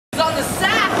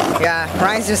Yeah,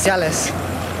 Ryan's just jealous.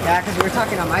 Yeah, because we were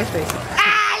talking on MySpace.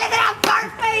 Ah, look at that fart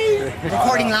face!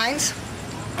 Recording lines.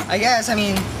 I guess, I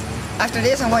mean, after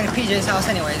this I'm going to PJ's house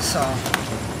anyways, so.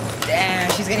 Damn,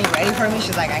 she's getting ready for me.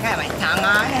 She's like, I got my tongue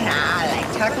on and I like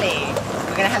totally.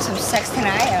 We're gonna have some sex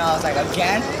tonight. And I was like,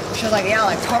 again? She was like, yeah,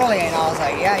 like totally. And I was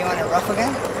like, yeah, you want it rough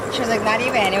again? She was like, not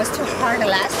even. It was too hard the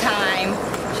last time.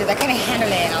 She's like, I can't handle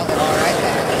it. And I was like, alright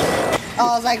then. I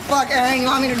was like, fuck, Aaron, you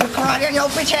want me to do karate on your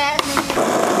bitch ass?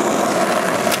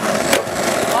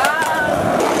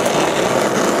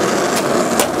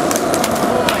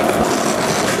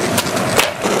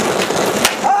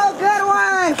 Oh, good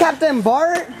one, Captain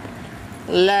Bart.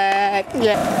 Yeah.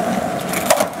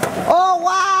 Oh,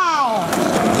 wow.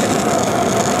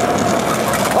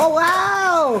 Oh,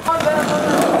 wow.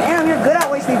 Damn, you're good at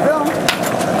wasting film.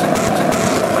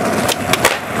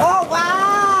 Oh,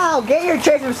 wow. Get your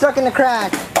tricks from stuck in the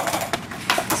crack.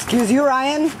 Excuse you,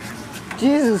 Ryan.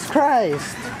 Jesus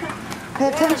Christ. Pay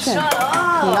attention. Shut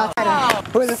up.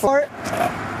 Who is this for?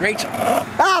 Rachel.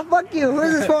 Ah, fuck you. Who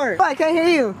is this for? I can't hear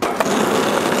you.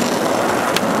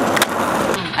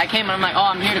 I came and I'm like, oh,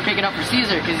 I'm here to pick it up for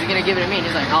Cesar because he's gonna give it to me. And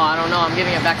he's like, oh, I don't know, I'm giving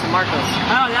it back to Marcos.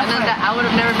 Oh, that's and then right. I would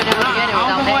have never been able to get it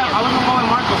without paying him. I wasn't going with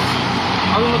Marcos.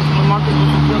 I was with Marcos with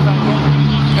the field back there.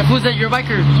 And who's that? Your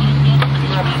biker?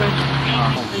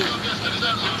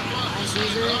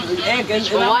 Hey,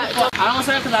 I don't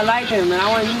say it because I like him and I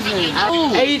want to use him.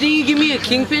 Hey, you think you give me a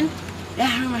kingpin? Yeah,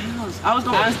 I'm in my house. I was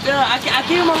going. I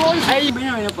gave him a Royce. Hey, you bring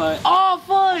him right but. Oh,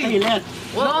 fuck! He left.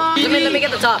 Well, no, let me get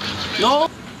the top. No.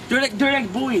 They're like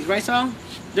buoys, right, Sal?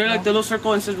 They're like the little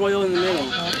circle and says Royal in the middle.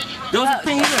 Those are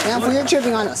things. Yeah, for you're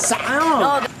tripping on a sack. I don't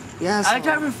know. No, yes. I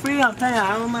drive for free, I'll tell you.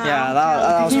 I don't mind. Yeah,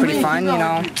 that was pretty fun, you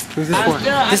know. Who's this for?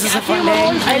 This is a fun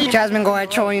day. Jasmine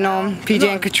Goecho, you know, PJ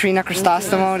and Katrina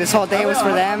Crisostomo. This whole day was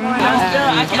for them.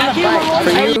 And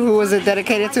for you, who was it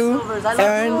dedicated to?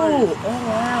 Aaron.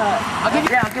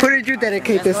 Who did you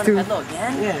dedicate this to?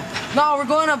 Yeah. No, we're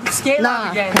going up skate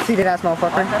lab again. Conceited ass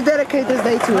motherfucker. Who dedicate this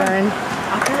day to, Aaron?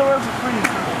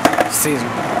 Cesar.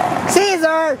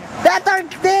 Cesar! That's our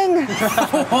thing!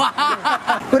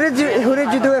 Who did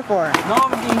you do it for? No,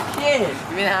 I'm getting kid.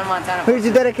 You mean Hannah Montana? Who did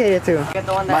you dedicate it to? Get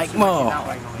the one Mike Mo.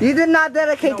 You did not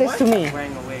dedicate this to me.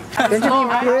 Didn't you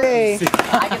be pretty?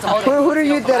 Who did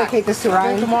you dedicate this to,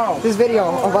 Ryan? Tomorrow. This video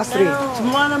of us three.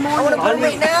 Tomorrow in the morning. I want to put it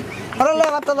right now. Hold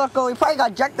on, we probably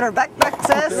got jacked our backpack,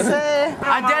 sis.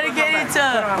 I dedicated to...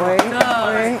 Wait.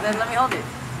 Then let me hold it.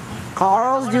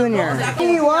 Carl's Jr.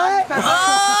 Hey, what?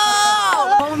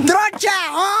 Oh! Trocha,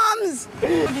 Holmes!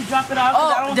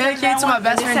 Oh, dedicated to my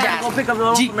best friend Jack. Go pick up the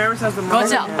little Go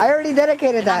tell. I already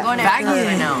dedicated that. I'm going back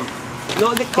right now.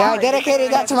 Yeah, I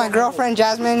dedicated that to my girlfriend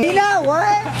Jasmine. You know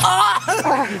what?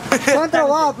 Don't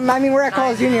throw up. I mean, we're at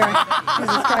Carl's Jr.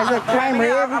 Jesus Christ, look, prime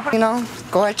rib. You know,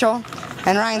 Goecho.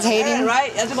 And Ryan's hating.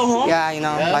 Right? Let's go home. Yeah, you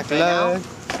know, like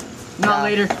love. Not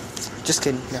later. Just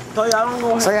kidding. Yeah.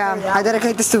 So yeah, I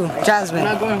dedicate this to Jasmine.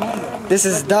 This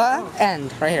is the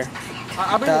end right here.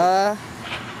 The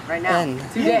right now. end.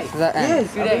 Today. The end.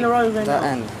 Today. The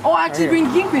end. Oh, I actually bring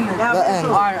Kingpin. The end.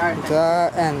 Alright.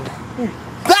 The end.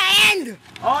 The end.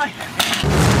 Oh.